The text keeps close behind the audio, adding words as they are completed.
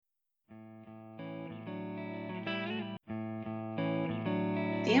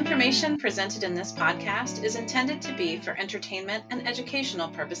The information presented in this podcast is intended to be for entertainment and educational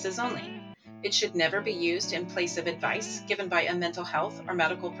purposes only. It should never be used in place of advice given by a mental health or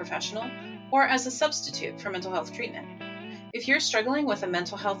medical professional or as a substitute for mental health treatment. If you're struggling with a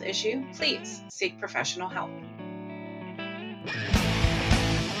mental health issue, please seek professional help.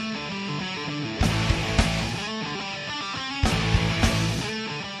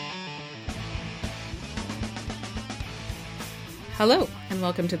 Hello, and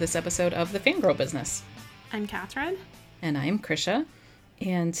welcome to this episode of The Fangirl Business. I'm Catherine. And I'm Krisha.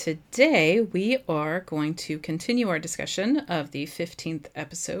 And today we are going to continue our discussion of the 15th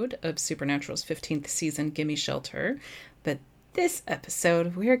episode of Supernatural's 15th season, Gimme Shelter. But this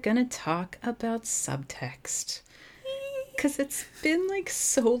episode, we're going to talk about subtext. Because it's been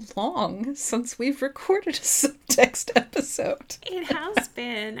so long since we've recorded a subtext episode. It has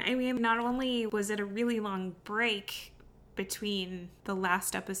been. I mean, not only was it a really long break between the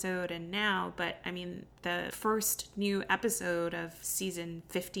last episode and now, but I mean, the first new episode of season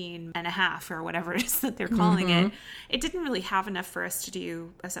 15 and a half, or whatever it is that they're calling it didn't really have enough for us to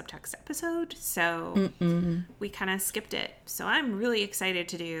do a subtext episode, so we kind of skipped it. So I'm really excited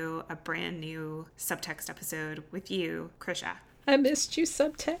to do a brand new subtext episode with you, Krisha. I missed you,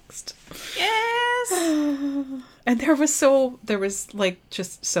 subtext. Yes! And there was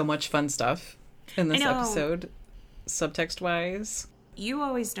just so much fun stuff in this episode. Subtext-wise. You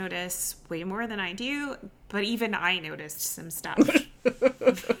always notice way more than I do, but even I noticed some stuff.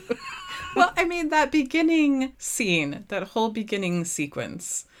 Well, I mean, that beginning scene, that whole beginning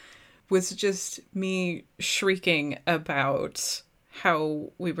sequence was just me shrieking about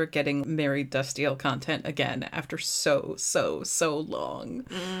how we were getting Married Dustiel content again after so long.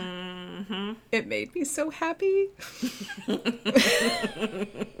 Mm-hmm. It made me so happy.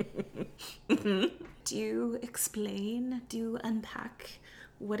 Do you explain, do you unpack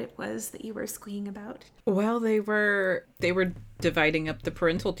what it was that you were squeeing about? Well, they were dividing up the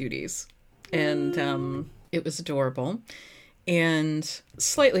parental duties, and it was adorable and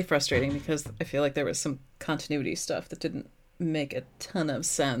slightly frustrating because I feel like there was some continuity stuff that didn't make a ton of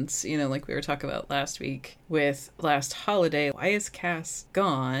sense. You know, like we were talking about last week with Last Holiday. Why is Cass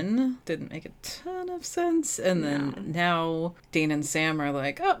gone? Didn't make a ton of sense. And then now Dean and Sam are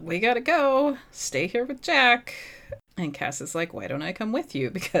like, oh, we gotta go. Stay here with Jack. And Cass is like, why don't I come with you?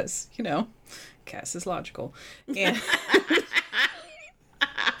 Because, you know, Cass is logical. And,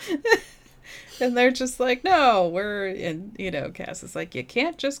 and they're just like, no, and, you know, Cass is like, you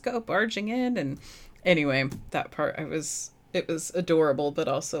can't just go barging in. And anyway, that part, it was adorable, but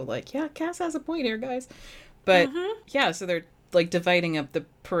also like, yeah, Cass has a point here, guys. But yeah, so they're dividing up the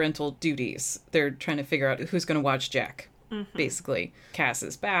parental duties. They're trying to figure out who's going to watch Jack, basically. Cass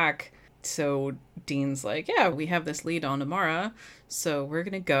is back. So Dean's like, yeah, we have this lead on Amara, so we're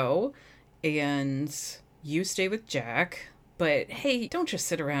going to go and you stay with Jack. But hey, don't just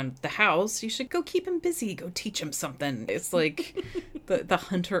sit around the house. You should go keep him busy. Go teach him something. It's like the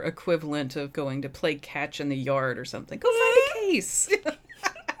hunter equivalent of going to play catch in the yard or something. Go find a case.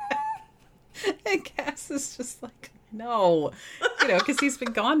 And Cass is just like, no. You know, because he's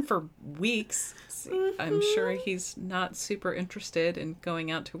been gone for weeks. I'm sure he's not super interested in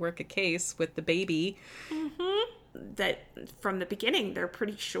going out to work a case with the baby. That from the beginning they're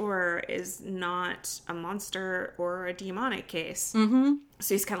pretty sure is not a monster or a demonic case. So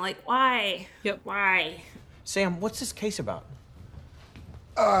he's kind of like, why? Yep. Why? Sam, what's this case about?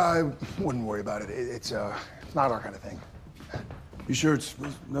 I wouldn't worry about it. It's not our kind of thing. You sure it's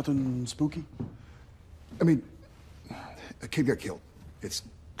nothing spooky? I mean, a kid got killed. It's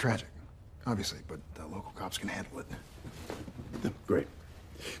tragic, obviously, but the local cops can handle it. Yeah, great.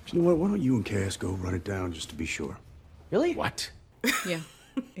 You know what? Why don't you and Cass go run it down just to be sure? Really? What? Yeah,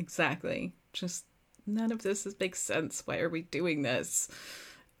 exactly. Just none of this makes sense. Why are we doing this?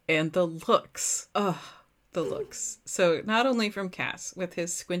 And the looks. The looks. So not only from Cass with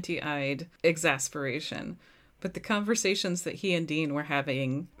his squinty-eyed exasperation, but the conversations that he and Dean were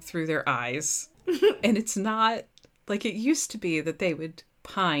having through their eyes. And it's not like it used to be that they would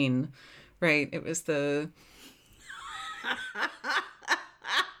pine, right? It was the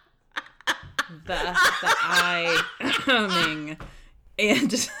eye humming,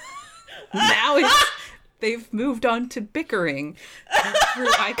 and now they've moved on to bickering through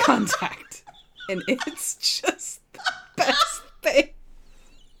eye contact, and it's just the best thing.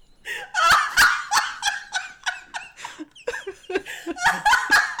 Oh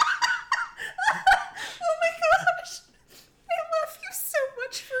my gosh, I love you so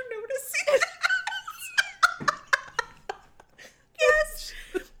much for noticing. Yes.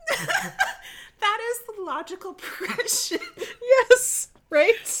 That is the logical progression. Yes.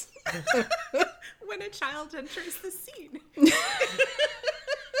 Right? When a child enters the scene.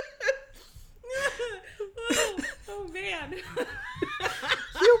 Oh man.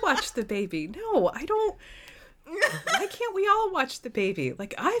 You watch the baby. No, I don't. Why can't we all watch the baby?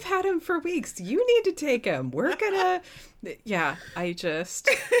 Like, I've had him for weeks. You need to take him. We're gonna. Yeah, I just.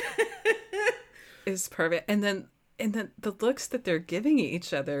 Is perfect. And then the looks that they're giving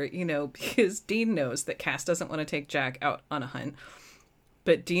each other, you know, because Dean knows that Cass doesn't want to take Jack out on a hunt.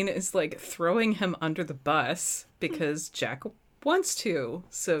 But Dean is like throwing him under the bus because Jack wants to.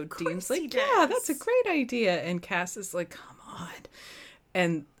 So Dean's like, yeah, that's a great idea. And Cass is like, come on.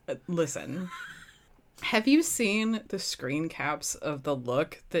 And listen, have you seen the screen caps of the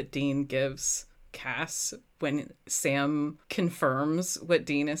look that Dean gives Cass when Sam confirms what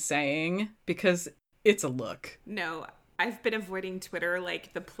Dean is saying? Because it's a look. No, I've been avoiding Twitter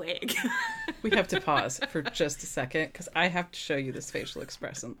like the plague. We have to pause for just a second because I have to show you this facial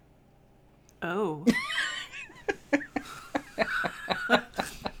expression. Oh.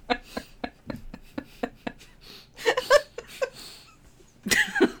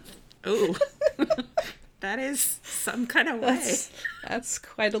 Oh. That is some kind of way. That's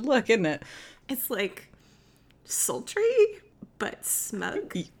quite a look, isn't it? It's like sultry, but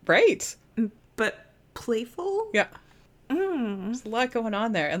smug. Right. But playful. Yeah. There's a lot going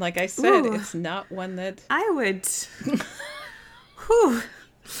on there. And like I said, it's not one that... I would... Whew.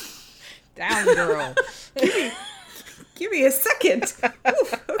 Down, girl. Give me a second. Ooh,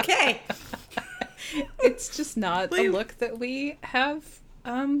 okay. It's just not a look that we have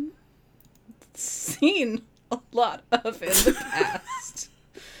seen a lot of in the past.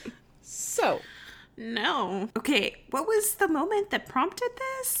 So... No. Okay, what was the moment that prompted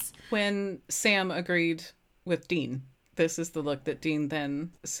this? When Sam agreed with Dean. This is the look that Dean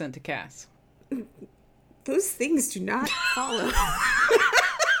then sent to Cass. Those things do not follow.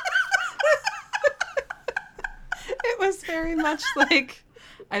 It was very much like,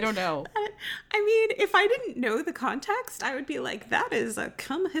 I don't know. I mean, if I didn't know the context, I would be like, that is a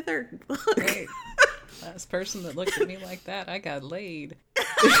come hither look. Right. Last person that looked at me like that, I got laid.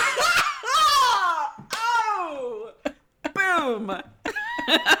 Oh! Boom!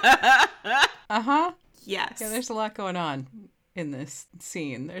 Uh-huh. Yes. Yeah, there's a lot going on in this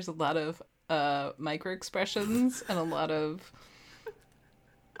scene. There's a lot of micro expressions and a lot of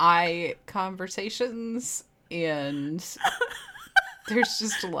eye conversations, and there's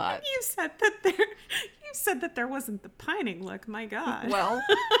just a lot. You said that there wasn't the pining look. My God. Well,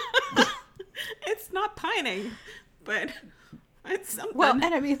 it's not pining, but it's something. well, and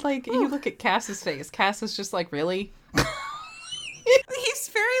I mean, like, you look at Cass's face. Cass is just like, really? He's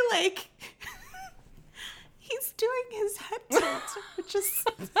very like. He's doing his head tilt, which is.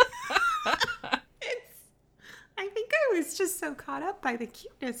 I think I was just so caught up by the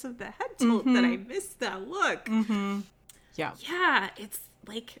cuteness of the head tilt that I missed that look. Mm-hmm. Yeah. Yeah, it's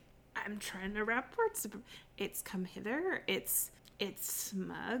like I'm trying to wrap words. It's come hither. It's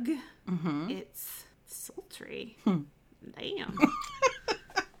smug. Mm-hmm. It's sultry. Damn.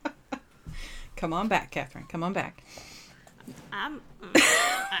 Come on back, Catherine. Come on back. I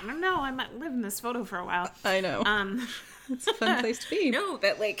don't know. I might live in this photo for a while. I know. It's a fun place to be. No,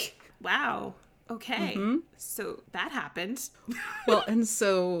 but like, wow. Okay. Mm-hmm. So that happened. Well, and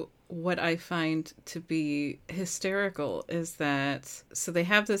so what I find to be hysterical is that, so they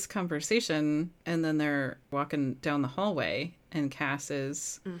have this conversation and then they're walking down the hallway and Cass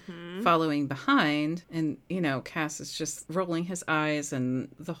is following behind, and, you know, Cass is just rolling his eyes and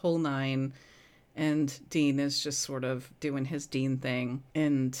the whole nine. And Dean is just sort of doing his Dean thing.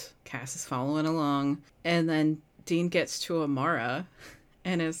 And Cass is following along. And then Dean gets to Amara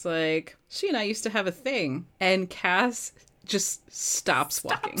and is like, she and I used to have a thing. And Cass just stops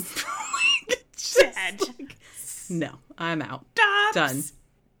walking. Dead. Like, no, I'm out. Stops. Done.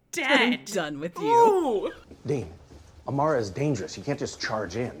 Dead. I'm done with you. Ooh. Dean, Amara is dangerous. You can't just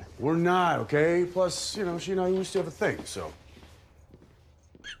charge in. We're not, okay? Plus, you know, she and I used to have a thing, so.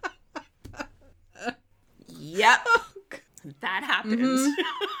 Yep. That happened.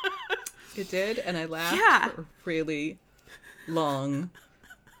 It did, and I laughed for a really long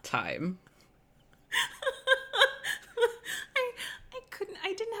time.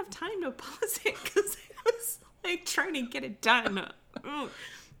 I didn't have time to pause it because I was like trying to get it done.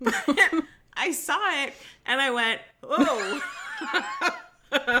 But I saw it and I went, oh.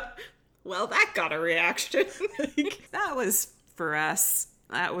 Well, that got a reaction. That was for us.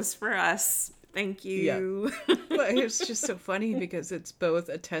 That was for us. Thank you. Yeah. But it's just so funny because it's both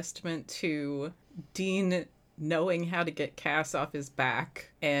a testament to Dean knowing how to get Cass off his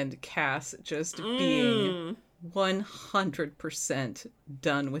back and Cass just being 100%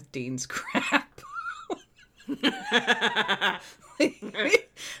 done with Dean's crap.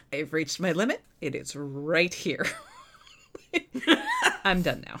 I've reached my limit. It is right here. I'm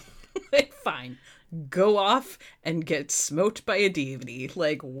done now. Fine. Go off and get smoked by a deity.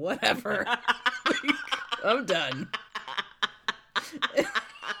 Like, whatever. I'm done.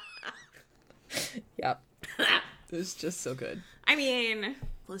 Yep. It was just so good. I mean,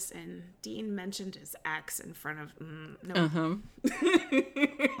 listen, Dean mentioned his ex in front of... no. Uh-huh.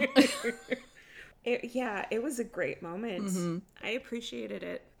 It was a great moment. Mm-hmm. I appreciated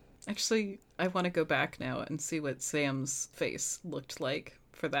it. Actually, I want to go back now and see what Sam's face looked like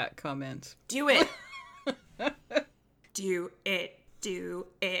for that comment. Do it. Do it. Do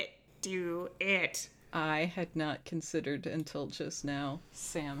it. Do it. I had not considered until just now.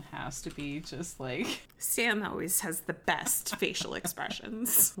 Sam has to be just like... Sam always has the best facial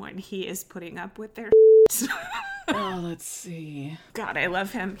expressions when he is putting up with their Oh, let's see. God, I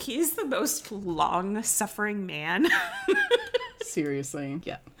love him. He's the most long-suffering man. Seriously.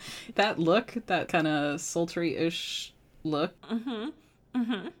 Yeah. That look, that kind of sultry-ish look,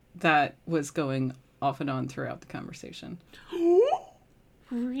 that was going off and on throughout the conversation.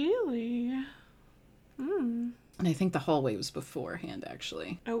 Really? And I think the hallway was beforehand,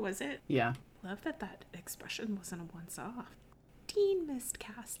 actually. Oh, was it? Yeah. Love that expression wasn't a once-off. Dean missed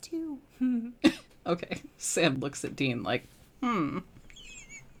Cass, too. Okay. Sam looks at Dean like,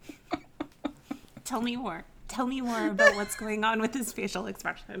 Tell me more. Tell me more about what's going on with his facial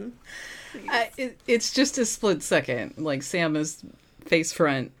expression. It's just a split second. Like, Sam is face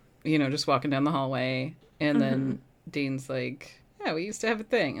front, just walking down the hallway. And then Dean's like, yeah, we used to have a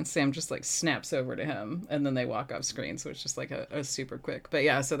thing. And Sam just, like, snaps over to him. And then they walk off screen. So it's just, like, a super quick. But,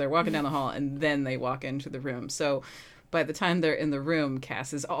 yeah, so they're walking down the hall. And then they walk into the room. So by the time they're in the room,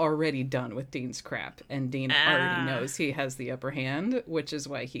 Cass is already done with Dean's crap. And Dean already knows he has the upper hand. Which is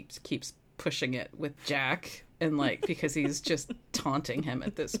why he keeps pushing it with Jack. And, like, because he's just taunting him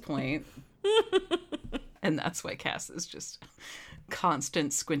at this point. And that's why Cass is just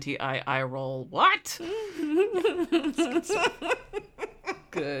constant squinty eye roll. What?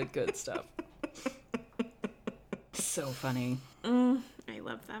 Good stuff. So funny. I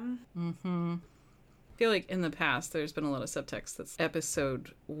love them. I feel like in the past there's been a lot of subtext that's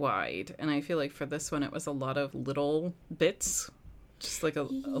episode wide, and I feel like for this one it was a lot of little bits. Just like a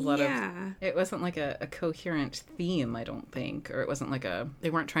lot of... It wasn't like a coherent theme, I don't think. Or it wasn't like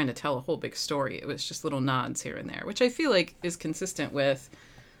they weren't trying to tell a whole big story. It was just little nods here and there, which I feel like is consistent with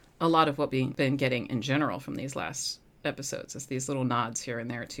a lot of what we've been getting in general from these last episodes. Is these little nods here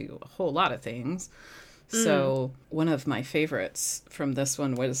and there to a whole lot of things. So one of my favorites from this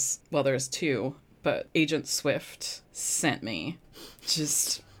one was... Well, there's two, but Agent Swift sent me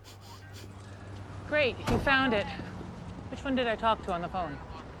just... Great, you found it. Which one did I talk to on the phone?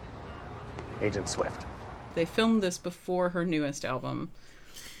 Agent Swift. They filmed this before her newest album.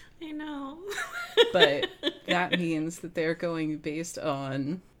 I know. But that means that they're going based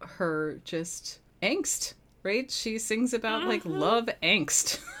on her just angst, right? She sings about, like, love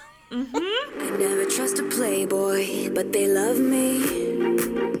angst. I never trust a playboy, but they love me.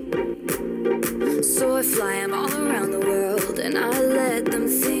 So I fly them all around the world, and I let them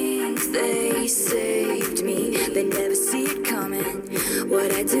think they saved me. They never see it coming,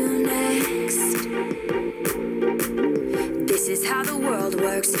 what I do next. This is how the world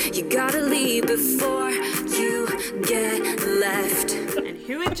works. You gotta leave before you get left. And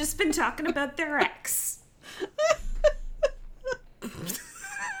who had just been talking about their ex?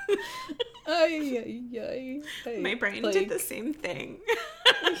 My brain did the same thing.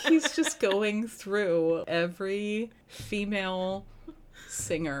 He's just going through every female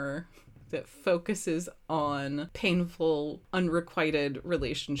singer that focuses on painful, unrequited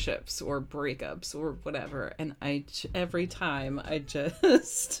relationships or breakups or whatever. And every time I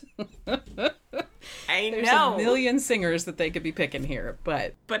just... There's a million singers that they could be picking here,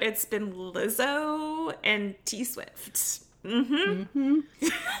 but... But it's been Lizzo and T-Swift. So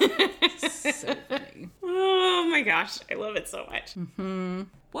funny. Oh my gosh, I love it so much.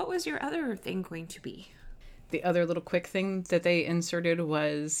 What was your other thing going to be? The other little quick thing that they inserted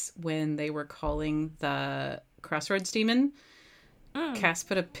was when they were calling the Crossroads Demon, Cass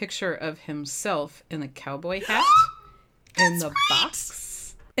put a picture of himself in a cowboy hat in the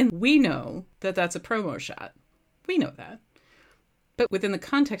box. And we know that that's a promo shot. We know that. But within the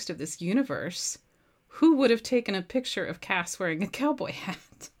context of this universe, who would have taken a picture of Cass wearing a cowboy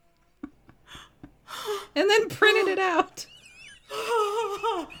hat? And then printed it out.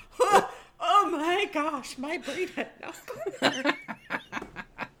 Oh my gosh, my brain had not gone there.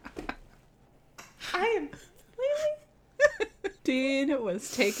 I am Dean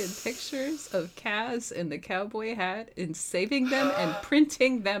was taking pictures of Kaz in the cowboy hat and saving them and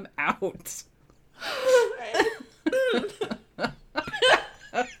printing them out.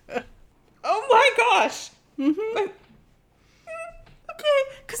 Oh my gosh! Mm-hmm. Okay,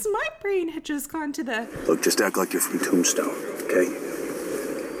 because my brain had just gone to the... Look, just act like you're from Tombstone, okay?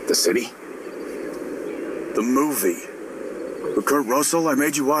 The city? The movie. With Kurt Russell, I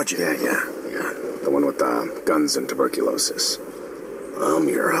made you watch it. Yeah. The one with guns and tuberculosis. I'm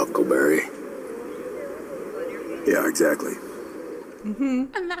your Huckleberry. Yeah, exactly. Mm-hmm.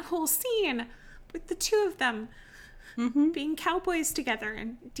 And that whole scene with the two of them being cowboys together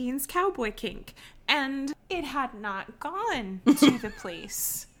and Dean's cowboy kink. And it had not gone to the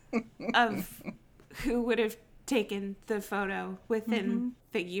place of who would have taken the photo within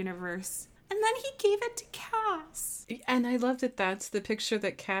the universe. And then he gave it to Cass. And I love that that's the picture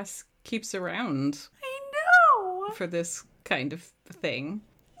that Cass keeps around. I know! For this kind of thing.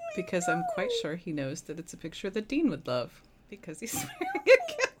 Because I'm quite sure he knows that it's a picture that Dean would love. Because he's wearing a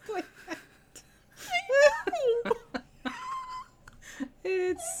cowboy hat. I know!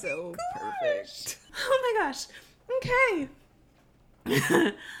 It's so perfect. Oh my gosh. Okay.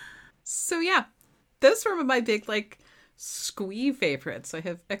 So yeah, those were my big, squee favorites. I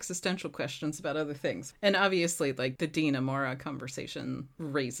have existential questions about other things. And obviously, the Dean Amara conversation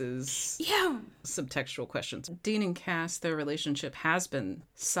raises subtextual questions. Dean and Cass, their relationship has been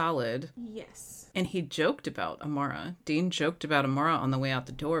solid. Yes. And he joked about Amara. Dean joked about Amara on the way out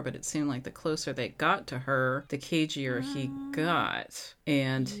the door, but it seemed like the closer they got to her, the cagier he got.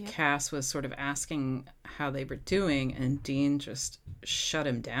 And Cass was sort of asking how they were doing, and Dean just shut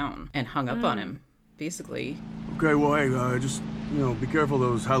him down and hung up on him. Basically. Okay, well, hey, just, be careful of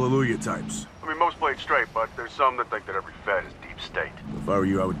those hallelujah types. I mean, most played straight, but there's some that think that every Fed is deep state. If I were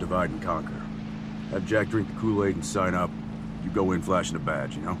you, I would divide and conquer. Have Jack drink the Kool-Aid and sign up. You go in flashing a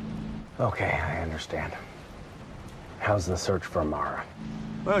badge, Okay, I understand. How's the search for Amara?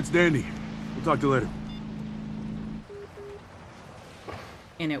 Well, it's dandy. We'll talk to you later.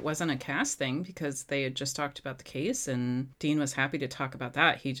 And it wasn't a Cass thing because they had just talked about the case and Dean was happy to talk about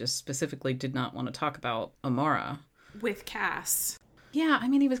that. He just specifically did not want to talk about Amara. With Cass. Yeah, I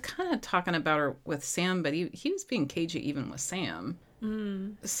mean, he was kind of talking about her with Sam, but he was being cagey even with Sam.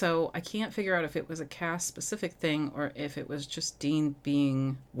 So I can't figure out if it was a Cass specific thing or if it was just Dean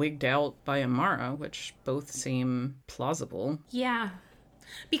being wigged out by Amara, which both seem plausible. Yeah.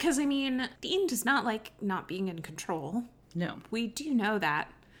 Because, Dean does not like not being in control. No. We do know that.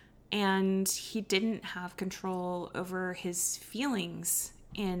 And he didn't have control over his feelings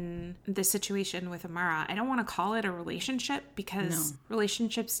in the situation with Amara. I don't want to call it a relationship because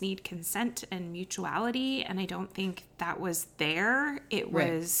relationships need consent and mutuality. And I don't think that was there. It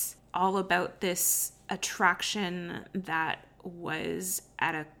was all about this attraction that was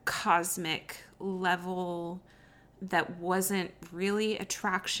at a cosmic level that wasn't really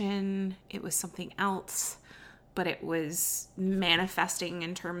attraction. It was something else. But it was manifesting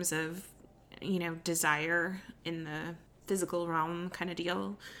in terms of, desire in the physical realm kind of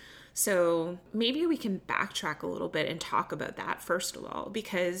deal. So maybe we can backtrack a little bit and talk about that first of all,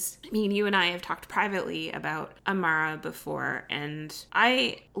 because you and I have talked privately about Amara before, and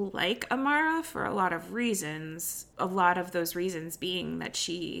I like Amara for a lot of reasons. A lot of those reasons being that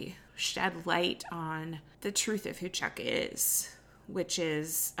she shed light on the truth of who Chuck is, which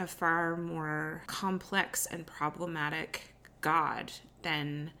is a far more complex and problematic God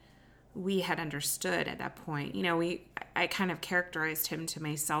than we had understood at that point. I kind of characterized him to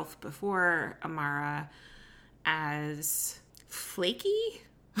myself before Amara as flaky,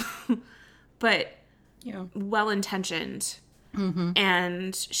 but well-intentioned. Mm-hmm.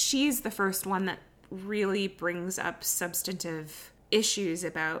 And she's the first one that really brings up substantive issues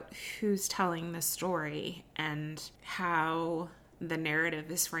about who's telling the story and how the narrative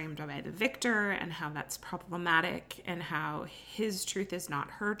is framed by the victor and how that's problematic and how his truth is not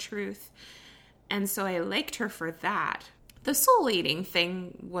her truth. And so I liked her for that. The soul eating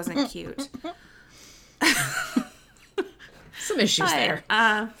thing wasn't cute. Some issues there.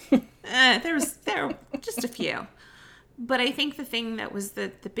 There were just a few. But I think the thing that was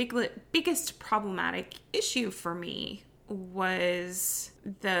the biggest problematic issue for me was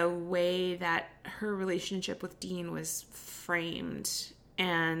the way that her relationship with Dean was framed.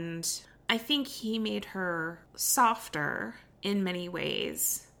 And I think he made her softer in many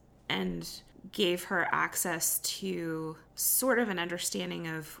ways and gave her access to sort of an understanding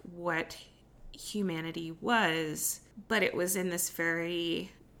of what humanity was, but it was in this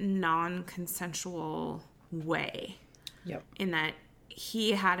very non-consensual way. Yep. In that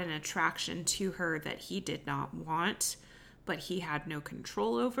he had an attraction to her that he did not want, but but he had no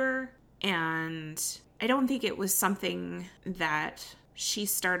control over. And I don't think it was something that she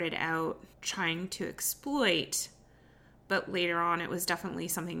started out trying to exploit, but later on it was definitely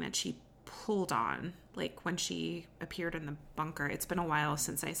something that she pulled on, like when she appeared in the bunker. It's been a while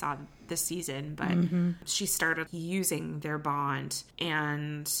since I saw this season, but she started using their bond,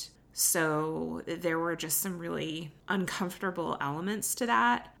 and so there were just some really uncomfortable elements to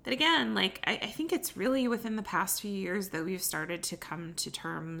that again, like I think it's really within the past few years that we've started to come to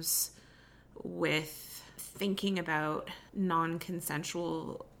terms with thinking about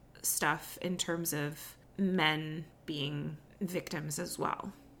non-consensual stuff in terms of men being victims as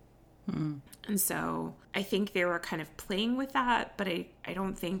well. And so I think they were kind of playing with that, but I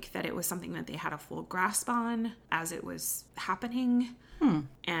don't think that it was something that they had a full grasp on as it was happening.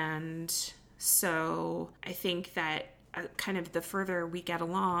 And so I think that kind of the further we get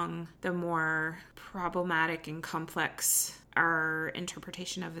along, the more problematic and complex our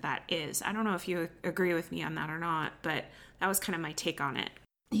interpretation of that is. I don't know if you agree with me on that or not, but that was kind of my take on it.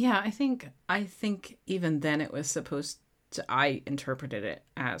 Yeah, I think even then it was supposed to, I interpreted it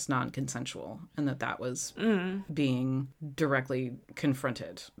as non-consensual, and that was being directly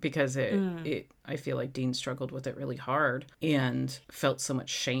confronted, because I feel like Dean struggled with it really hard and felt so much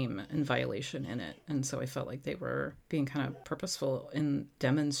shame and violation in it. And so I felt like they were being kind of purposeful in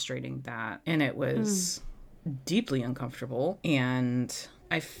demonstrating that. And it was deeply uncomfortable. And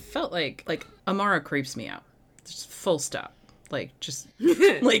I felt like Amara creeps me out. Just full stop. Like, just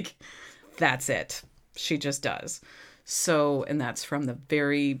like, that's it. She just does. So, and that's from the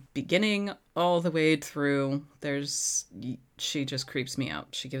very beginning all the way through. She just creeps me out.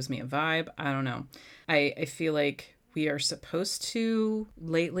 She gives me a vibe. I don't know. I feel like we are supposed to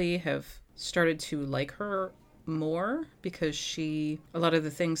lately have started to like her more, because a lot of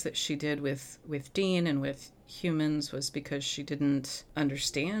the things that she did with Dean and with humans was because she didn't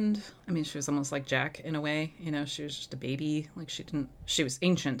understand. I mean, she was almost like Jack in a way, she was just a baby. Like, she was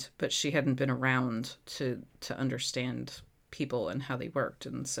ancient, but she hadn't been around to understand people and how they worked.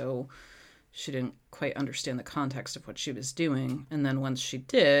 And so she didn't quite understand the context of what she was doing. And then once she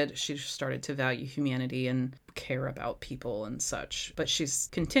did, she started to value humanity and care about people and such. But she's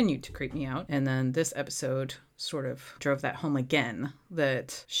continued to creep me out. And then this episode sort of drove that home again,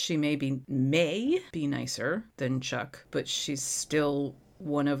 that she may be nicer than Chuck, but she's still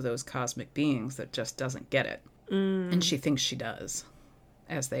one of those cosmic beings that just doesn't get it. And she thinks she does,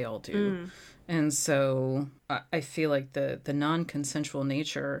 as they all do. And so I feel like the non-consensual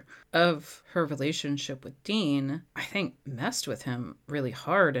nature of her relationship with Dean, I think, messed with him really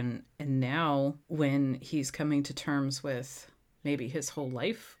hard. And now when he's coming to terms with maybe his whole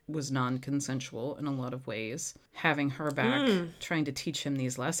life was non-consensual in a lot of ways, having her back trying to teach him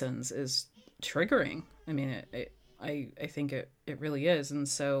these lessons is triggering. I mean, I think it really is. And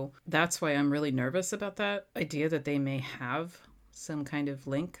so that's why I'm really nervous about that idea that they may have some kind of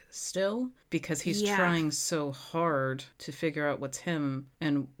link still, because he's trying so hard to figure out what's him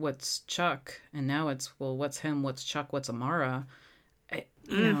and what's Chuck. And now it's, well, what's him, what's Chuck, what's Amara?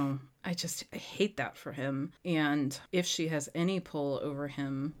 I hate that for him. And if she has any pull over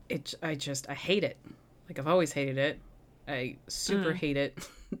him, I hate it. Like, I've always hated it. I super hate it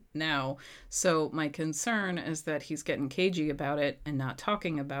now. So my concern is that he's getting cagey about it and not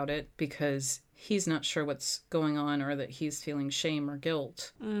talking about it because he's not sure what's going on, or that he's feeling shame or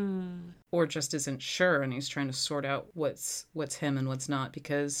guilt, or just isn't sure, and he's trying to sort out what's him and what's not,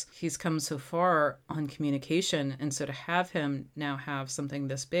 because he's come so far on communication. And so to have him now have something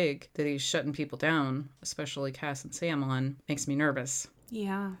this big that he's shutting people down, especially Cass and Sam, on, makes me nervous.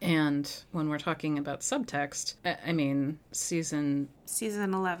 Yeah. And when we're talking about subtext, I mean, season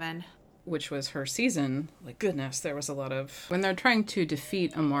 11, which was her season, like, goodness, there was a lot of... When they're trying to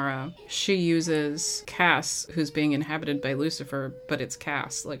defeat Amara, she uses Cass, who's being inhabited by Lucifer, but it's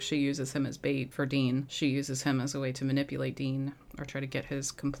Cass. Like, she uses him as bait for Dean. She uses him as a way to manipulate Dean or try to get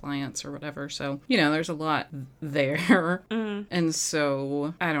his compliance or whatever. So, there's a lot there. And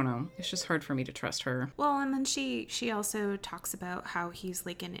so, I don't know. It's just hard for me to trust her. Well, and then she also talks about how he's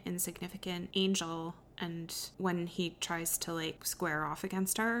like an insignificant angel, and when he tries to like square off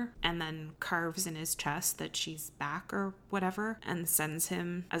against her, and then carves in his chest that she's back or whatever, and sends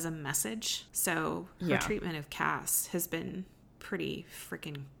him as a message. So her treatment of Cass has been pretty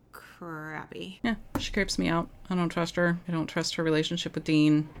freaking crappy. Yeah, she creeps me out. I don't trust her. I don't trust her relationship with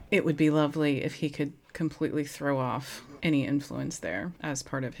Dean. It would be lovely if he could completely throw off any influence there as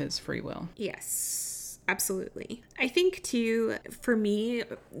part of his free will. Yes, absolutely. I think too, for me,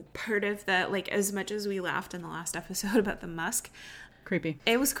 part of that, like, as much as we laughed in the last episode about the Musk, Creepy.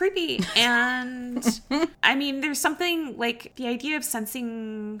 It was creepy. And I mean, there's something like the idea of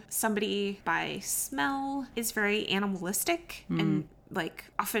sensing somebody by smell is very animalistic and like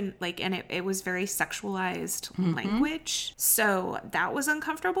often like, and it was very sexualized language. So that was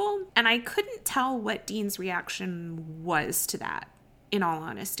uncomfortable. And I couldn't tell what Dean's reaction was to that, in all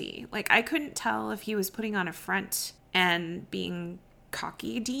honesty. Like, I couldn't tell if he was putting on a front and being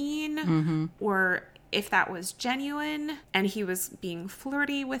cocky Dean or if that was genuine and he was being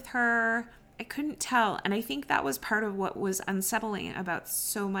flirty with her. I couldn't tell. And I think that was part of what was unsettling about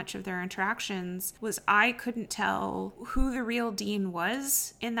so much of their interactions was I couldn't tell who the real Dean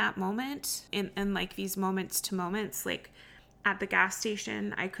was in that moment, in like these moments to moments. Like at the gas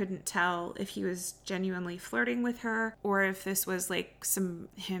station, I couldn't tell if he was genuinely flirting with her or if this was like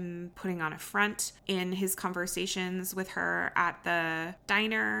him putting on a front in his conversations with her at the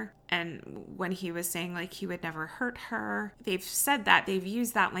diner. And when he was saying like he would never hurt her, they've said that, they've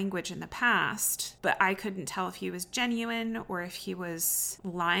used that language in the past, but I couldn't tell if he was genuine or if he was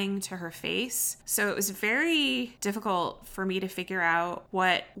lying to her face. So it was very difficult for me to figure out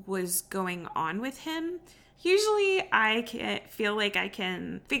what was going on with him. Usually I feel like I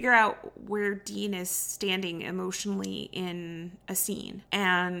can figure out where Dean is standing emotionally in a scene.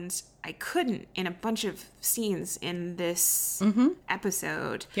 And I couldn't in a bunch of scenes in this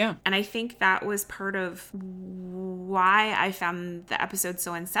episode. Yeah. And I think that was part of why I found the episode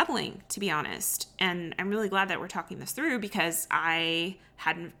so unsettling, to be honest. And I'm really glad that we're talking this through because I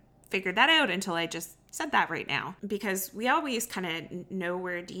hadn't figured that out until I just said that right now, because we always kind of know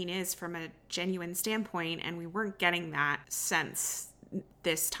where Dean is from a genuine standpoint, and we weren't getting that sense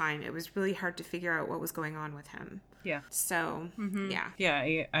this time. It was really hard to figure out what was going on with him. Yeah. So, yeah.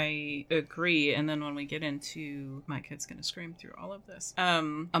 Yeah, I agree. And then when we get into, my kid's going to scream through all of this.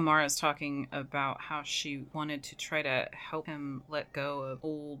 Amara's talking about how she wanted to try to help him let go of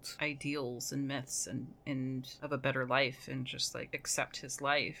old ideals and myths and of a better life and just like accept his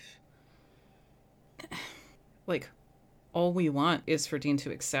life. Like, all we want is for Dean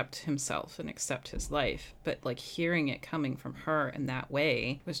to accept himself and accept his life. But like hearing it coming from her in that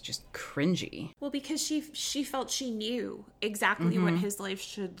way was just cringy. Well, because she felt she knew exactly what his life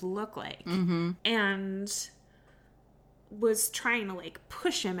should look like and was trying to like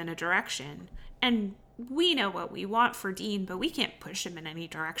push him in a direction. And we know what we want for Dean, but we can't push him in any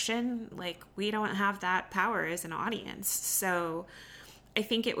direction. Like, we don't have that power as an audience. So I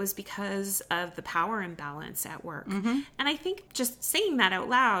think it was because of the power imbalance at work. And I think just saying that out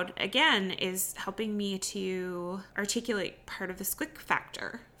loud, again, is helping me to articulate part of the squick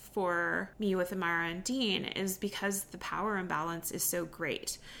factor for me with Amara and Dean, is because the power imbalance is so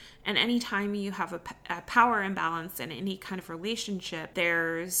great. And anytime you have a power imbalance in any kind of relationship,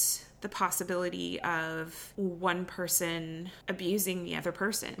 there's the possibility of one person abusing the other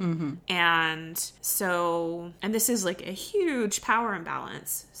person. And so, and this is like a huge power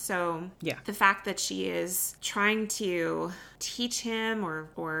imbalance. So yeah, the fact that she is trying to teach him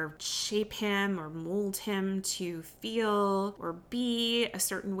or shape him or mold him to feel or be a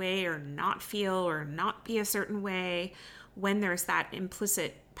certain way or not feel or not be a certain way when there's that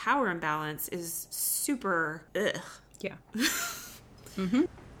implicit power imbalance is super ugh. Yeah.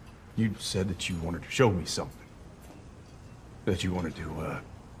 You said that you wanted to show me something. That you wanted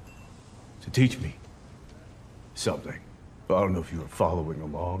to teach me something. But I don't know if you were following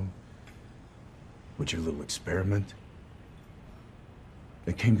along with your little experiment.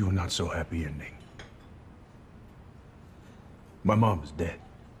 It came to a not so happy ending. My mom is dead.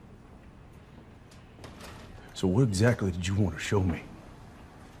 So what exactly did you want to show me?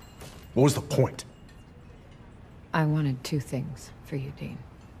 What was the point? I wanted two things for you, Dean.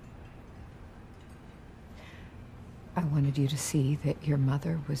 I wanted you to see that your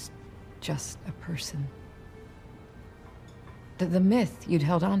mother was just a person. The myth you'd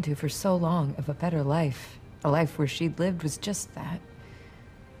held on to for so long of a better life, a life where she'd lived, was just that.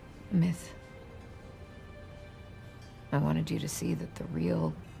 A myth. I wanted you to see that the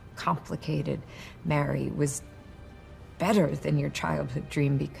real, complicated Mary was better than your childhood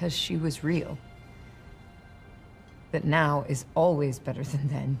dream because she was real. That now is always better than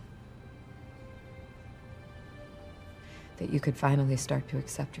then. That you could finally start to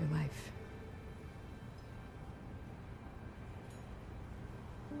accept your life.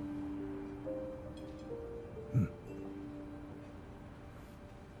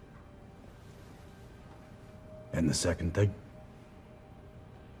 And the second thing?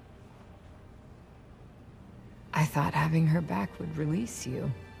 I thought having her back would release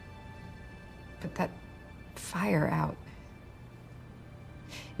you. Put that fire out.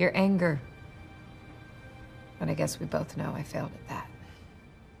 Your anger. But I guess we both know I failed at that.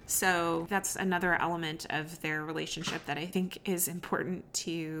 So that's another element of their relationship that I think is important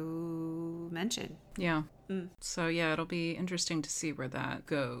to mention. Yeah. So yeah, it'll be interesting to see where that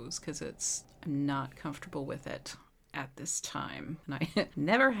goes, because I'm not comfortable with it at this time. And I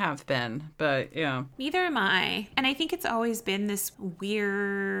never have been, but yeah. Neither am I. And I think it's always been this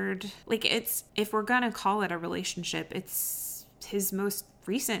weird, like, it's, if we're gonna call it a relationship, it's his most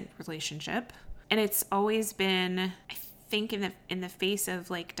recent relationship. And it's always been, I think in the face of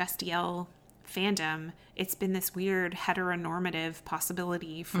like Destiel fandom, it's been this weird heteronormative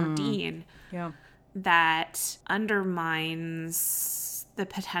possibility for Dean. Yeah. That undermines the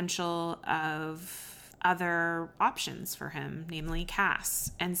potential of other options for him, namely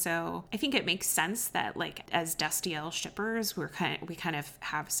Cass. And so I think it makes sense that, like, as Destiel shippers, we kind of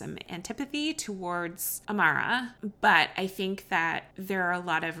have some antipathy towards Amara. But I think that there are a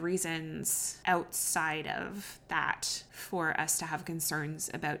lot of reasons outside of that for us to have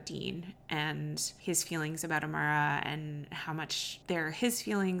concerns about Dean and his feelings about Amara, and how much they're his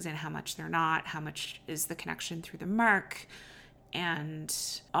feelings and how much they're not, how much is the connection through the mark,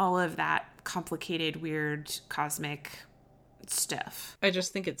 and all of that complicated, weird, cosmic stuff. I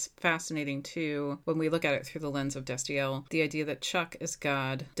just think it's fascinating too, when we look at it through the lens of Destiel, the idea that Chuck as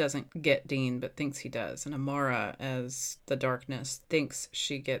God doesn't get Dean but thinks he does, and Amara as the darkness thinks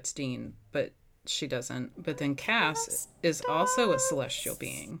she gets Dean but she doesn't. But then Cass is also a celestial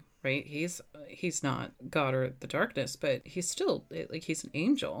being, right? He's not God or the darkness, but he's still, like, he's an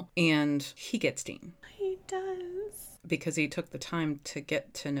angel, and he gets Dean. He does. Because he took the time to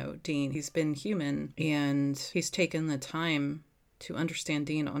get to know Dean. He's been human, and he's taken the time to understand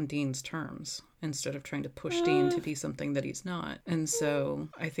Dean on Dean's terms, instead of trying to push Dean to be something that he's not. And so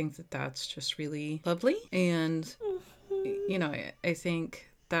I think that that's just really lovely. And, you know, I think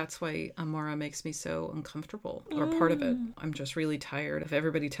that's why Amara makes me so uncomfortable, or part of it. I'm just really tired of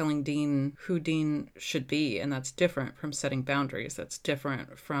everybody telling Dean who Dean should be, and that's different from setting boundaries. That's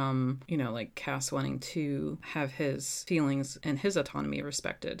different from, you know, like Cass wanting to have his feelings and his autonomy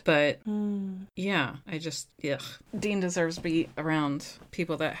respected. But yeah, Dean deserves to be around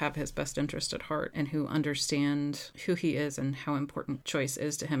people that have his best interest at heart and who understand who he is and how important choice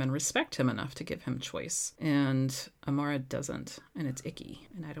is to him and respect him enough to give him choice. And Amara doesn't, and it's icky,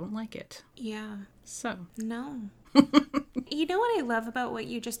 and I don't like it. Yeah. So. No. You know what I love about what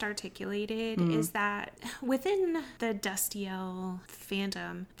you just articulated is that within the Destiel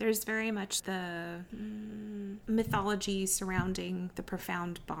fandom, there's very much the mythology surrounding the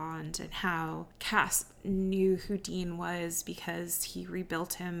profound bond, and how Cass knew who Dean was because he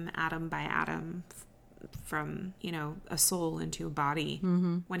rebuilt him atom by atom from, you know, a soul into a body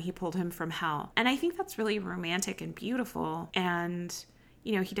when he pulled him from hell. And I think that's really romantic and beautiful. And,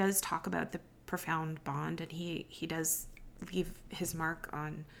 you know, he does talk about the profound bond, and he does leave his mark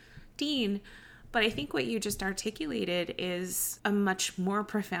on Dean. But I think what you just articulated is a much more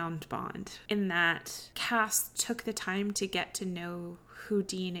profound bond, in that Cass took the time to get to know who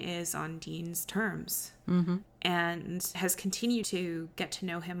Dean is on Dean's terms, and has continued to get to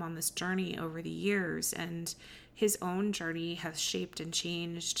know him on this journey over the years. And his own journey has shaped and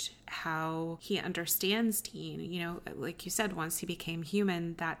changed how he understands Dean. You know, like you said, once he became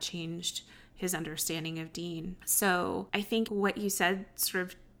human, that changed his understanding of Dean. So I think what you said sort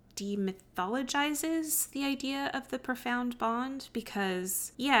of demythologizes the idea of the profound bond,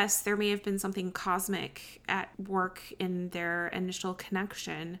 because yes, there may have been something cosmic at work in their initial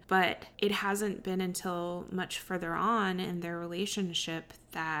connection, but it hasn't been until much further on in their relationship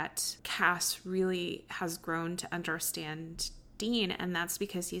that Cass really has grown to understand Dean. And that's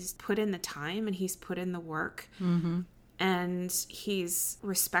because he's put in the time and he's put in the work, and he's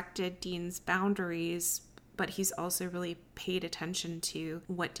respected Dean's boundaries, but he's also really paid attention to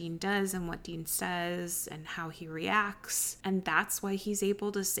what Dean does and what Dean says and how he reacts. And that's why he's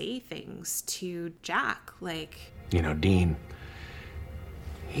able to say things to Jack like, you know, Dean,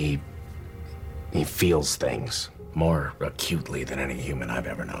 he feels things more acutely than any human I've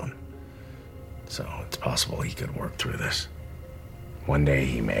ever known. So it's possible he could work through this. One day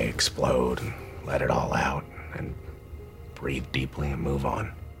he may explode and let it all out and breathe deeply and move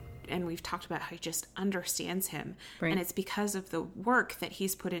on. And we've talked about how he just understands him. Right. And it's because of the work that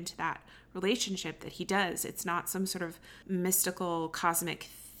he's put into that relationship that he does. It's not some sort of mystical cosmic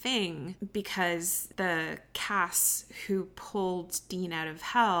thing, because the Cass who pulled Dean out of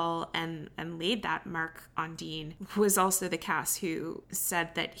hell and laid that mark on Dean was also the Cass who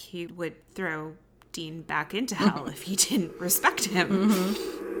said that he would throw Dean back into hell if he didn't respect him.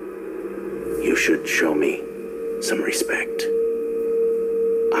 You should show me some respect.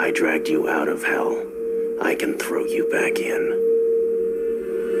 I dragged you out of hell. I can throw you back in.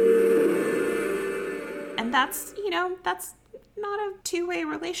 that's, that's not a two-way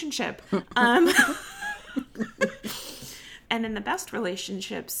relationship. And in the best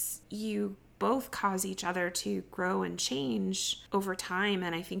relationships, you both cause each other to grow and change over time.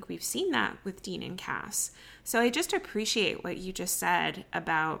 And I think we've seen that with Dean and Cass. So I just appreciate what you just said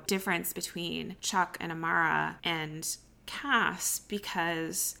about difference between Chuck and Amara and Cass,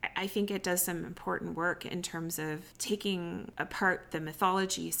 because I think it does some important work in terms of taking apart the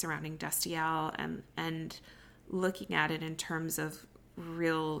mythology surrounding Destiel and looking at it in terms of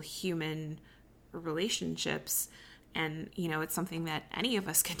real human relationships. And, it's something that any of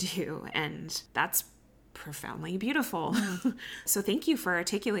us can do. And that's profoundly beautiful. So thank you for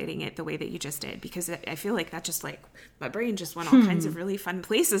articulating it the way that you just did, because I feel like that just my brain just went all kinds of really fun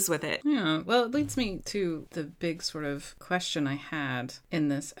places with it. Yeah. Well, it leads me to the big sort of question I had in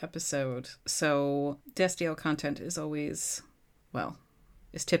this episode. So Destiel content is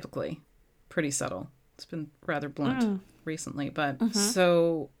typically pretty subtle. It's been rather blunt recently, but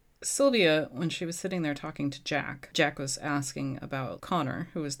so Sylvia, when she was sitting there talking to Jack was asking about Connor,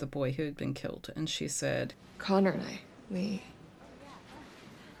 who was the boy who had been killed, and she said, Connor and I, we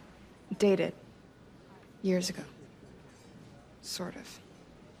dated years ago. Sort of.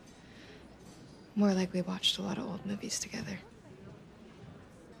 More like we watched a lot of old movies together.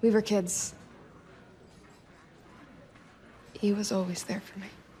 We were kids. He was always there for me.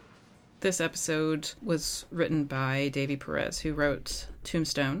 This episode was written by Davy Perez, who wrote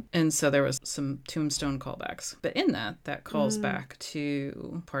Tombstone, and so there was some Tombstone callbacks. But in that calls back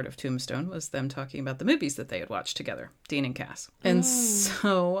to part of Tombstone was them talking about the movies that they had watched together, Dean and Cass. And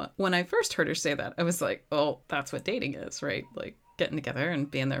so when I first heard her say that, I was like, oh, that's what dating is, right? Like getting together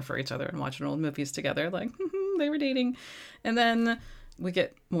and being there for each other and watching old movies together, like they were dating. And then we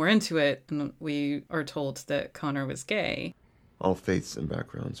get more into it, and we are told that Connor was gay. All faiths and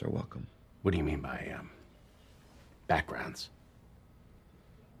backgrounds are welcome. What do you mean by backgrounds?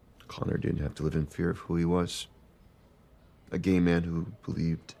 Connor didn't have to live in fear of who he was. A gay man who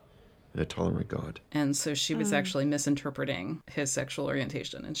believed in a tolerant God. And so she was actually misinterpreting his sexual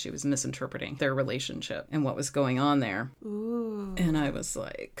orientation, and she was misinterpreting their relationship and what was going on there. Ooh. And I was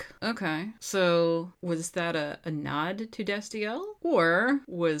like, okay, so was that a nod to Destiel, or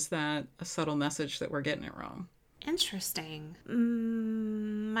was that a subtle message that we're getting it wrong? Interesting.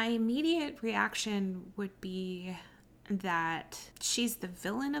 My immediate reaction would be that she's the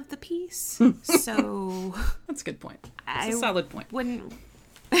villain of the piece. So that's a good point. That's a solid point.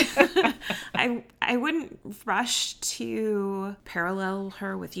 I wouldn't rush to parallel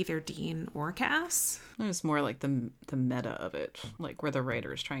her with either Dean or Cass. It was more like the meta of it, like where the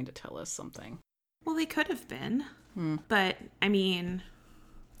writer is trying to tell us something. Well, they could have been, but I mean,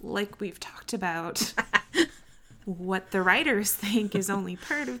 like we've talked about. What the writers think is only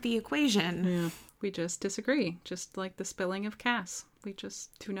part of the equation. Yeah, we just disagree. Just like the spelling of Cass. We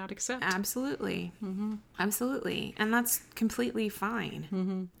just do not accept. Absolutely. Absolutely. And that's completely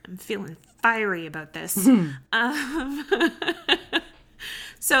fine. I'm feeling fiery about this.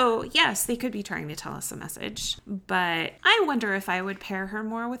 So, yes, they could be trying to tell us a message. But I wonder if I would pair her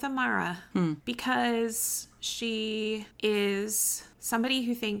more with Amara. Because she is somebody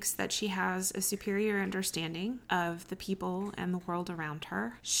who thinks that she has a superior understanding of the people and the world around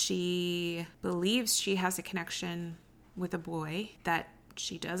her. She believes she has a connection with a boy that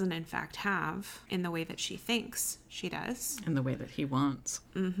she doesn't in fact have in the way that she thinks she does. In the way that he wants.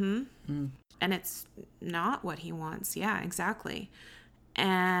 And it's not what he wants. Yeah, exactly.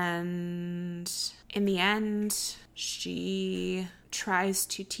 And in the end, she tries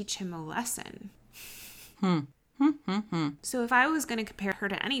to teach him a lesson. So if I was going to compare her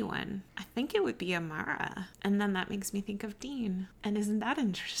to anyone, I think it would be Amara. And then that makes me think of Dean. And isn't that an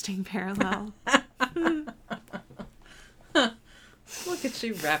interesting parallel? Look at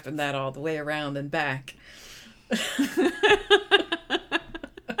you wrapping that all the way around and back.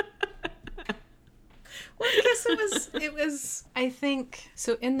 Well, I guess it was, I think,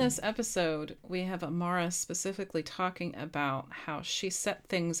 so in this episode, we have Amara specifically talking about how she set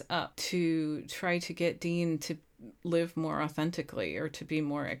things up to try to get Dean to live more authentically or to be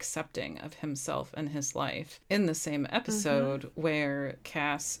more accepting of himself and his life. In the same episode where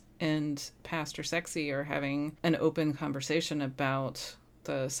Cass and Pastor Sexy are having an open conversation about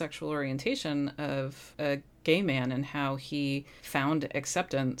the sexual orientation of a gay man and how he found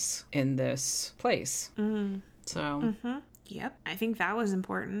acceptance in this place. So Yep, I think that was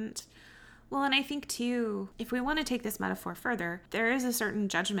important. Well, and I think too, if we want to take this metaphor further, there is a certain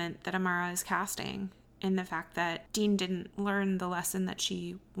judgment that Amara is casting in the fact that Dean didn't learn the lesson that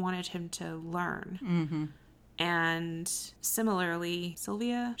she wanted him to learn. And similarly,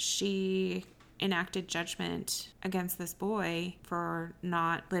 Sylvia, she enacted judgment against this boy for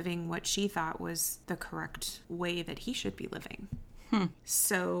not living what she thought was the correct way that he should be living.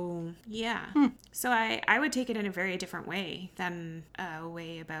 So, yeah. So I would take it in a very different way than a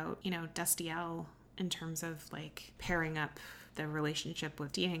way about, you know, Dusty L in terms of like pairing up the relationship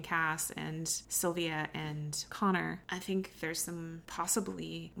with Dean and Cass and Sylvia and Connor. I think there's some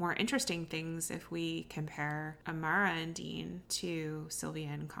possibly more interesting things if we compare Amara and Dean to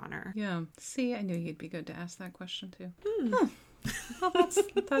Sylvia and Connor. Yeah. See, I knew you'd be good to ask that question too. Well,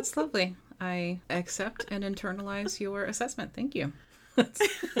 that's lovely. I accept and internalize your assessment. Thank you.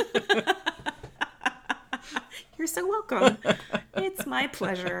 You're so welcome. It's my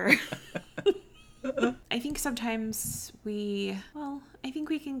pleasure. I think sometimes I think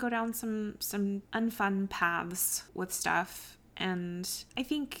we can go down some unfun paths with stuff. And I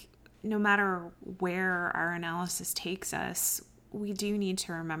think no matter where our analysis takes us, we do need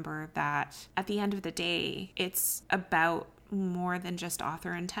to remember that at the end of the day, it's about more than just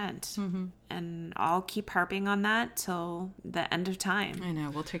author intent. And I'll keep harping on that till the end of time. I know.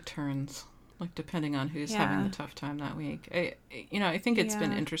 We'll take turns. Like, depending on who's having the tough time that week. I think it's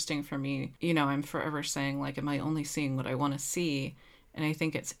been interesting for me. You know, I'm forever saying, like, am I only seeing what I want to see? And I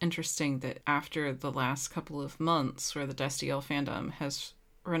think it's interesting that after the last couple of months where the Dusty L fandom has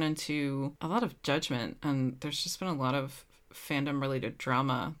run into a lot of judgment, and there's just been a lot of fandom-related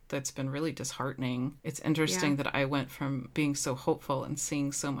drama that's been really disheartening. It's interesting that I went from being so hopeful and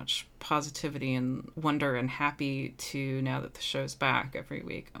seeing so much positivity and wonder and happy to now that the show's back every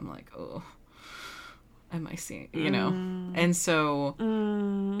week, I'm like, oh, am I seeing, you know? And so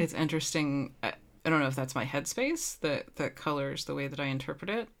it's interesting. I don't know if that's my headspace that colors the way that I interpret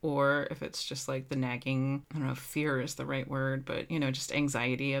it, or if it's just like the nagging, I don't know if fear is the right word, but, you know, just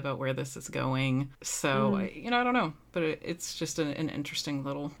anxiety about where this is going. So, I don't know. But it's just an interesting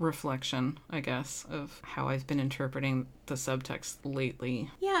little reflection, I guess, of how I've been interpreting the subtext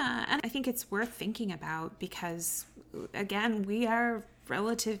lately. Yeah, and I think it's worth thinking about because, again, we are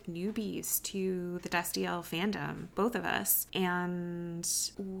relative newbies to the Dusty L fandom, both of us, and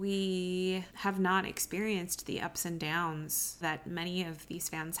we have not experienced the ups and downs that many of these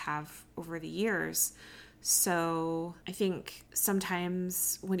fans have over the years. So I think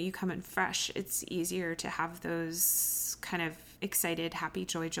sometimes when you come in fresh, it's easier to have those kind of excited, happy,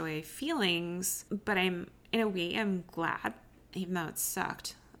 joy feelings. But I'm glad, even though it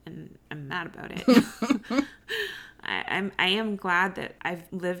sucked and I'm mad about it. I am glad that I've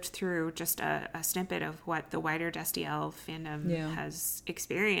lived through just a snippet of what the wider Dusty L fandom has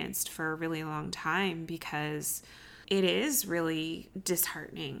experienced for a really long time, because it is really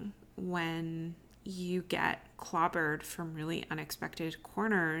disheartening when you get clobbered from really unexpected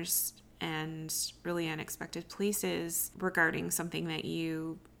corners and really unexpected places regarding something that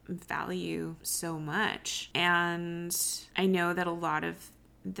you value so much. And I know that a lot of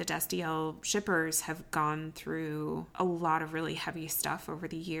the Dusty L shippers have gone through a lot of really heavy stuff over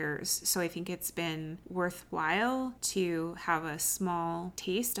the years. So I think it's been worthwhile to have a small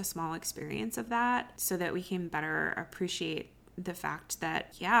taste, a small experience of that, so that we can better appreciate the fact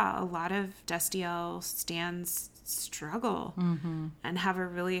that, a lot of Dusty L stans struggle and have a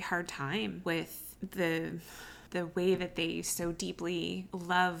really hard time with the way that they so deeply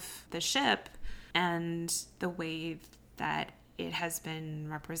love the ship and the way that it has been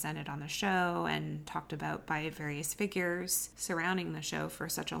represented on the show and talked about by various figures surrounding the show for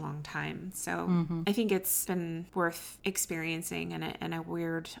such a long time. So I think it's been worth experiencing in a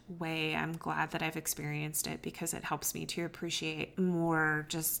weird way. I'm glad that I've experienced it because it helps me to appreciate more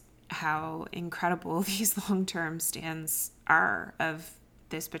just how incredible these long-term stans are of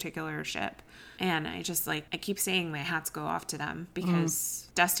this particular ship. And I just I keep saying my hats go off to them because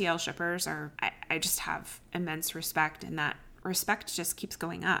Dusty L shippers I just have immense respect, and that respect just keeps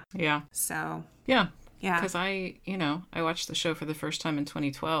going up. Yeah. So. Yeah. Because I watched the show for the first time in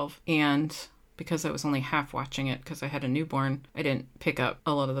 2012, and because I was only half watching it because I had a newborn, I didn't pick up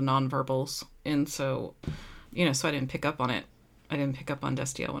a lot of the nonverbals. And so, so I didn't pick up on it. I didn't pick up on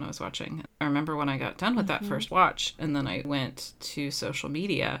Dusty L when I was watching. I remember when I got done with that first watch, and then I went to social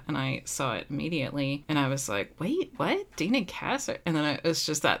media and I saw it immediately, and I was like, wait, what? Dean and Cass? And then it was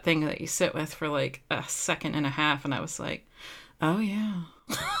just that thing that you sit with for like a second and a half, and I was like, oh yeah.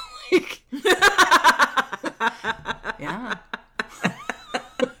 Yeah.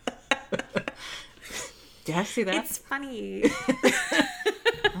 Did I see that? It's funny.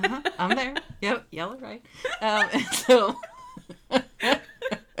 I'm there. Yep, yellow right. And so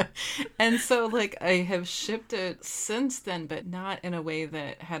And so, like, I have shipped it since then, but not in a way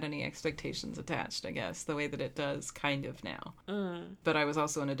that had any expectations attached, I guess, the way that it does kind of now. But I was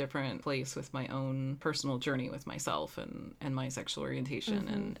also in a different place with my own personal journey with myself and my sexual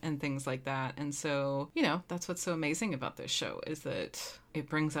orientation and things like that. And so, you know, that's what's so amazing about this show, is that it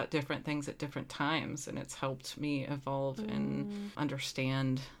brings out different things at different times, and it's helped me evolve and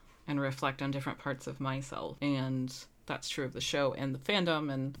understand and reflect on different parts of myself. And that's true of the show and the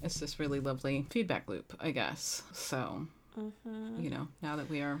fandom, and it's this really lovely feedback loop, I guess. So, you know, now that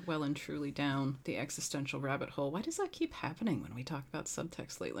we are well and truly down the existential rabbit hole, why does that keep happening when we talk about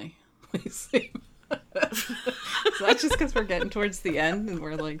subtext lately? So that's just because we're getting towards the end and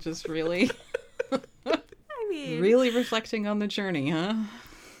we're like just really really reflecting on the journey, huh?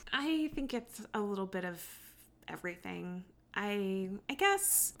 I think it's a little bit of everything. I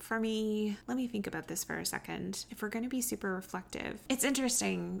guess for me, let me think about this for a second. If we're going to be super reflective, it's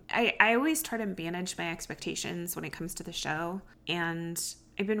interesting. I always try to manage my expectations when it comes to the show, and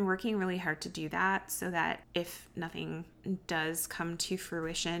I've been working really hard to do that so that if nothing does come to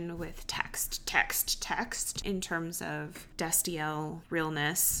fruition with text in terms of Destiel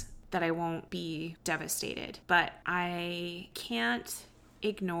realness, that I won't be devastated. But I can't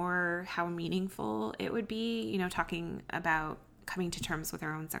ignore how meaningful it would be, you know, talking about coming to terms with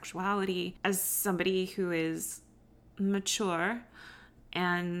our own sexuality. As somebody who is mature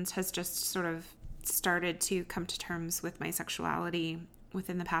and has just sort of started to come to terms with my sexuality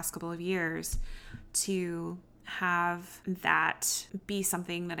within the past couple of years, to have that be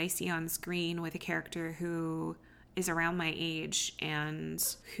something that I see on screen with a character who is around my age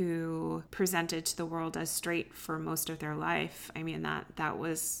and who presented to the world as straight for most of their life. I mean, that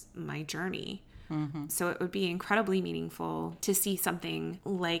was my journey. So it would be incredibly meaningful to see something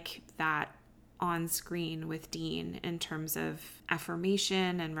like that on screen with Dean in terms of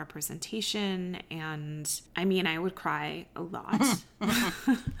affirmation and representation. And I mean, I would cry a lot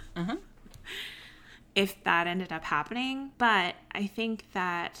if that ended up happening. But I think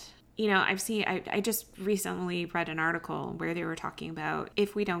that, you know, I just recently read an article where they were talking about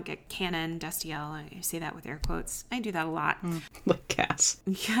if we don't get canon Destiel, I say that with air quotes, I do that a lot. Like Cass.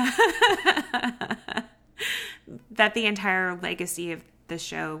 That the entire legacy of the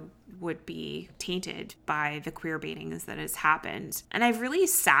show would be tainted by the queer baitings that has happened. And I've really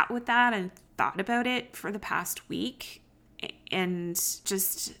sat with that and thought about it for the past week and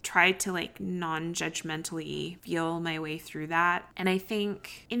just tried to like non-judgmentally feel my way through that. And I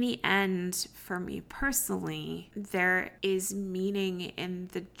think in the end, for me personally, there is meaning in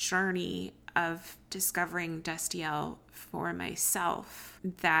the journey of discovering Destiel for myself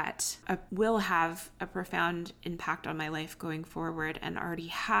that will have a profound impact on my life going forward, and already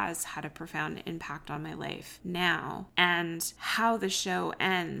has had a profound impact on my life now. And how the show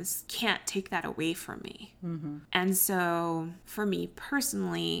ends can't take that away from me. And so for me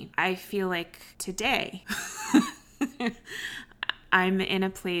personally, I feel like today I'm in a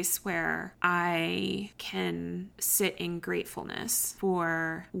place where I can sit in gratefulness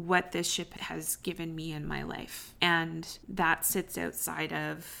for what this ship has given me in my life. And that sits outside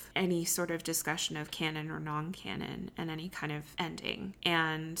of any sort of discussion of canon or non-canon and any kind of ending.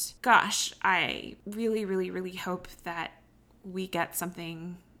 And gosh, I really, really, really hope that we get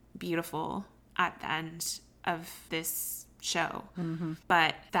something beautiful at the end of this show.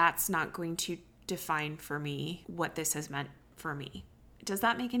 But that's not going to define for me what this has meant for me. Does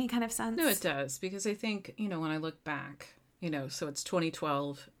that make any kind of sense? No, it does, because I think, you know, when I look back, you know, so it's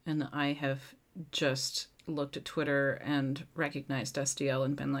 2012 and I have just looked at Twitter and recognized Destiel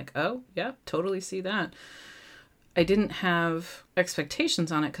and been like, oh, yeah, totally see that. I didn't have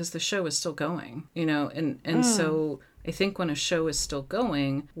expectations on it because the show is still going, you know, and so I think when a show is still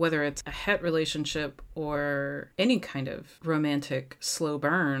going, whether it's a het relationship or any kind of romantic slow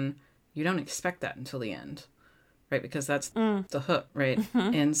burn, you don't expect that until the end. Right, because that's the hook, right?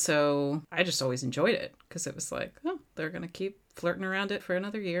 And so I just always enjoyed it because it was like, oh, they're going to keep flirting around it for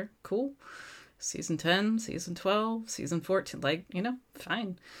another year. Cool. Season 10, season 12, season 14, like, you know,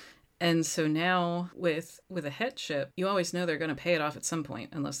 fine. And so now with a het ship, you always know they're going to pay it off at some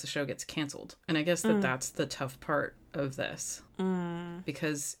point unless the show gets canceled. And I guess that's the tough part of this.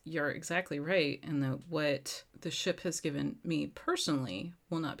 Because you're exactly right in that what the ship has given me personally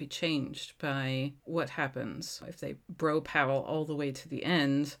will not be changed by what happens if they bro pal all the way to the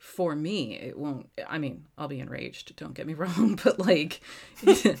end. For me, it won't. I mean, I'll be enraged, don't get me wrong, but like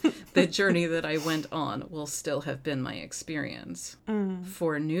the journey that I went on will still have been my experience.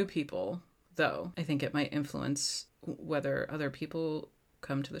 For new people, though, I think it might influence whether other people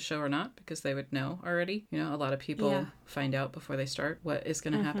come to the show or not, because they would know already. You know, a lot of people find out before they start what is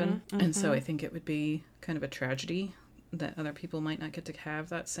going to happen. And so I think it would be kind of a tragedy that other people might not get to have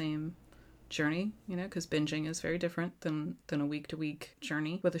that same journey, you know, because binging is very different than a week-to-week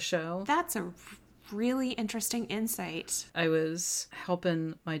journey with a show. That's a really interesting insight. I was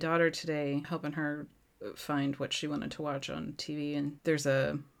helping my daughter today, helping her find what she wanted to watch on TV, and there's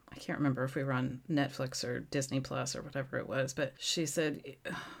I can't remember if we were on Netflix or Disney Plus or whatever it was, but she said,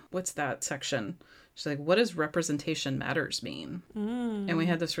 what's that section? She's like, what does representation matters mean? And we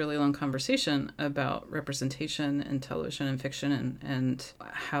had this really long conversation about representation in television and fiction and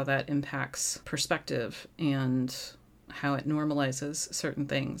how that impacts perspective and how it normalizes certain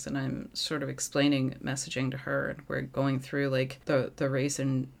things. And I'm sort of explaining messaging to her, and we're going through like the race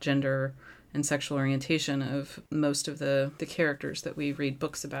and gender and sexual orientation of most of the characters that we read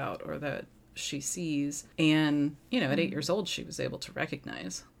books about or that she sees. And, you know, at 8 years old, she was able to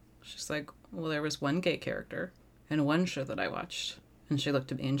recognize. She's like, well, there was one gay character in one show that I watched. And she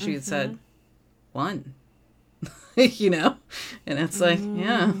looked at me and she had said, one. You know? And it's like,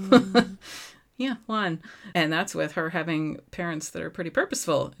 yeah. Yeah, one. And that's with her having parents that are pretty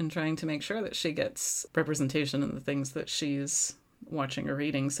purposeful in trying to make sure that she gets representation in the things that she's watching or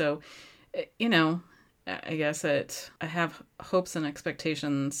reading. So, you know, I guess I have hopes and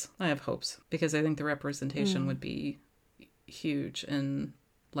expectations. I have hopes because I think the representation would be huge and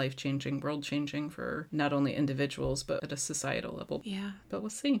life-changing, world-changing for not only individuals, but at a societal level. Yeah. But we'll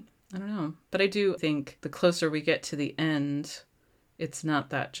see. I don't know. But I do think the closer we get to the end, it's not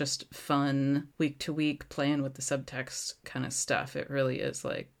that just fun week to week playing with the subtext kind of stuff. It really is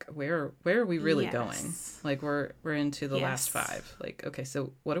like, where are we really going? Like we're into the last 5. Like, okay,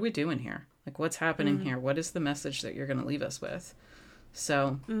 so what are we doing here? Like what's happening here? What is the message that you're going to leave us with?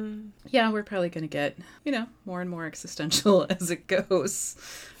 So yeah, we're probably going to get, you know, more and more existential as it goes.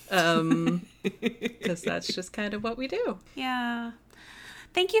 Because that's just kind of what we do. Yeah.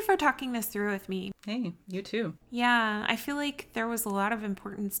 Thank you for talking this through with me. Hey, you too. Yeah, I feel like there was a lot of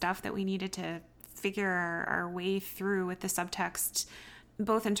important stuff that we needed to figure our way through with the subtext,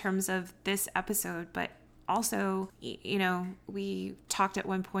 both in terms of this episode, but also, you know, we talked at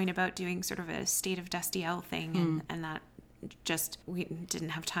one point about doing sort of a State of Dusty L thing, and that just we didn't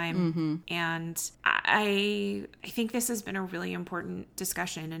have time. And I think this has been a really important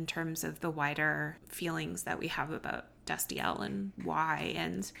discussion in terms of the wider feelings that we have about Dusty L and why.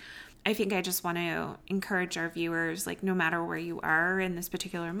 And I think I just want to encourage our viewers, like no matter where you are in this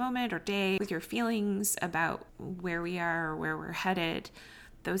particular moment or day with your feelings about where we are or where we're headed,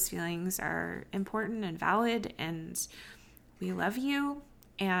 those feelings are important and valid, and we love you.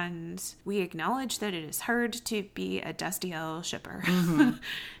 And we acknowledge that it is hard to be a Dusty L shipper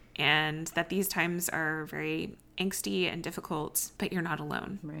and that these times are very angsty and difficult, but you're not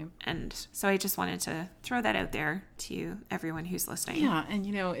alone. Right. And so I just wanted to throw that out there to everyone who's listening. Yeah. And,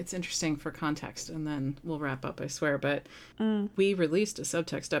 you know, it's interesting for context, and then we'll wrap up, I swear. But we released a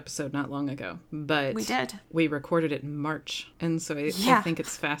subtext episode not long ago, but we did. We recorded it in March. And so I think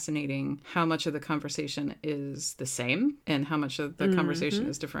it's fascinating how much of the conversation is the same and how much of the conversation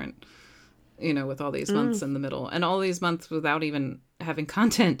is different, you know, with all these months in the middle and all these months without even having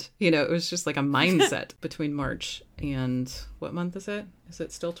content. You know, it was just like a mindset between March and what month is it? Is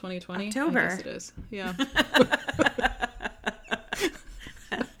it still 2020? October. I guess it is. Yeah.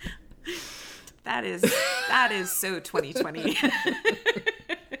 That is so 2020.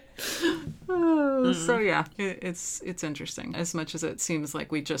 So yeah, it's interesting. As much as it seems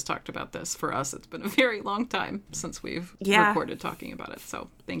like we just talked about this, for us it's been a very long time since we've recorded talking about it. So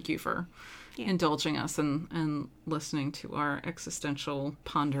thank you for indulging us and listening to our existential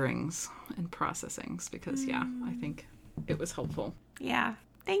ponderings and processings, because I think it was helpful. Yeah,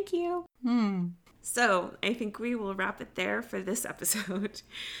 thank you. So I think we will wrap it there for this episode.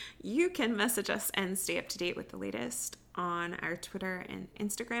 You can message us and stay up to date with the latest on our Twitter and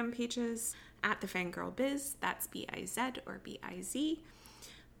Instagram pages at The Fangirl Biz. That's B-I-Z or B-I-Z.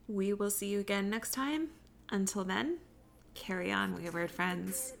 We will see you again next time. Until then, carry on, wayward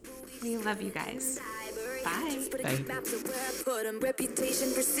friends. We love you guys. Bye.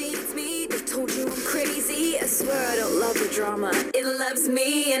 Reputation precedes me. They told you I'm crazy. I swear I don't love the drama. It loves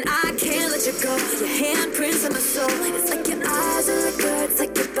me, and I can't let you go. Your handprints on my soul. It's like your eyes are liquor. It's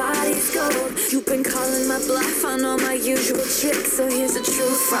like your body's gold. You've been calling my bluff on all my usual tricks. So here's the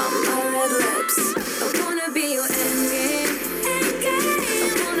truth from my red lips. I wanna be your endgame.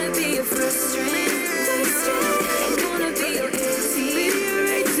 I wanna be your first string. I wanna be your 18.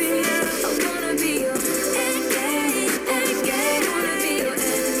 I wanna be your endgame. I wanna be your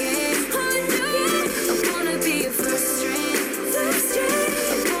endgame. I wanna be your first string.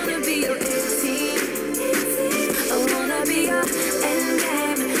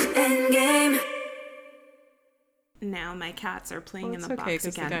 cats are playing Well, in it's the okay box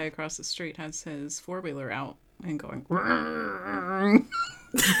because the again. guy across the street has his 4-wheeler out and going.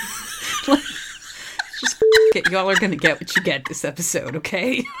 Just it. Y'all are gonna get what you get this episode,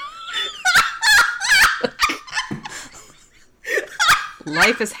 okay?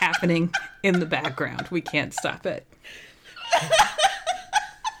 Life is happening in the background. We can't stop it.